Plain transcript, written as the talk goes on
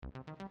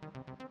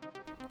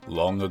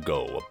Long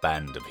ago, a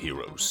band of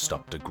heroes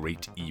stopped a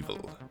great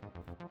evil.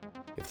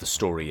 If the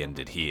story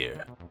ended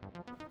here,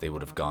 they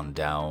would have gone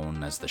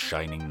down as the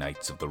shining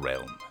knights of the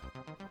realm.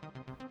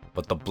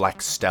 But the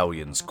Black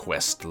Stallion's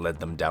quest led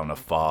them down a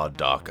far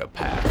darker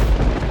path.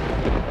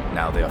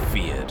 Now they are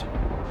feared,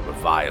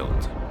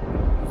 reviled,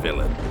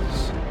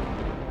 villains.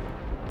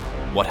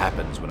 What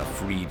happens when a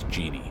freed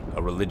genie,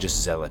 a religious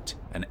zealot,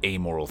 an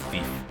amoral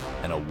thief,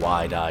 and a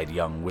wide-eyed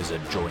young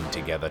wizard join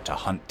together to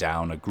hunt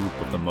down a group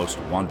of the most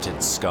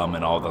wanted scum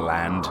in all the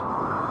land?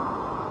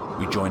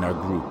 We join our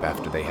group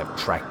after they have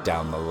tracked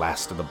down the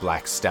last of the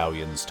Black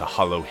Stallions to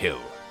Hollow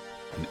Hill,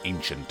 an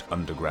ancient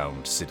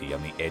underground city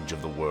on the edge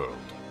of the world.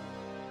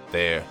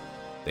 There,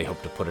 they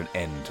hope to put an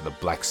end to the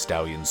Black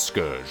Stallion's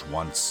scourge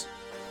once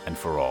and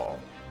for all.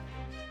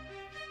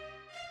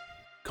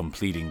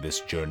 Completing this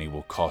journey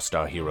will cost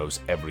our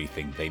heroes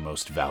everything they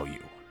most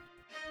value.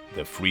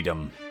 Their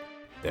freedom,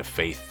 their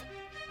faith,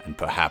 and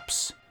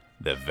perhaps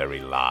their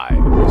very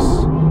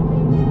lives.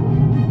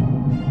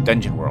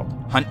 Dungeon World: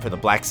 Hunt for the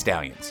Black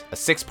Stallions, a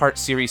 6-part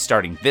series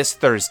starting this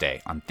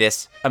Thursday on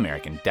This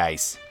American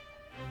Dice.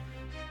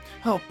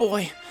 Oh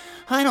boy,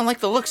 I don't like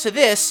the looks of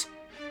this.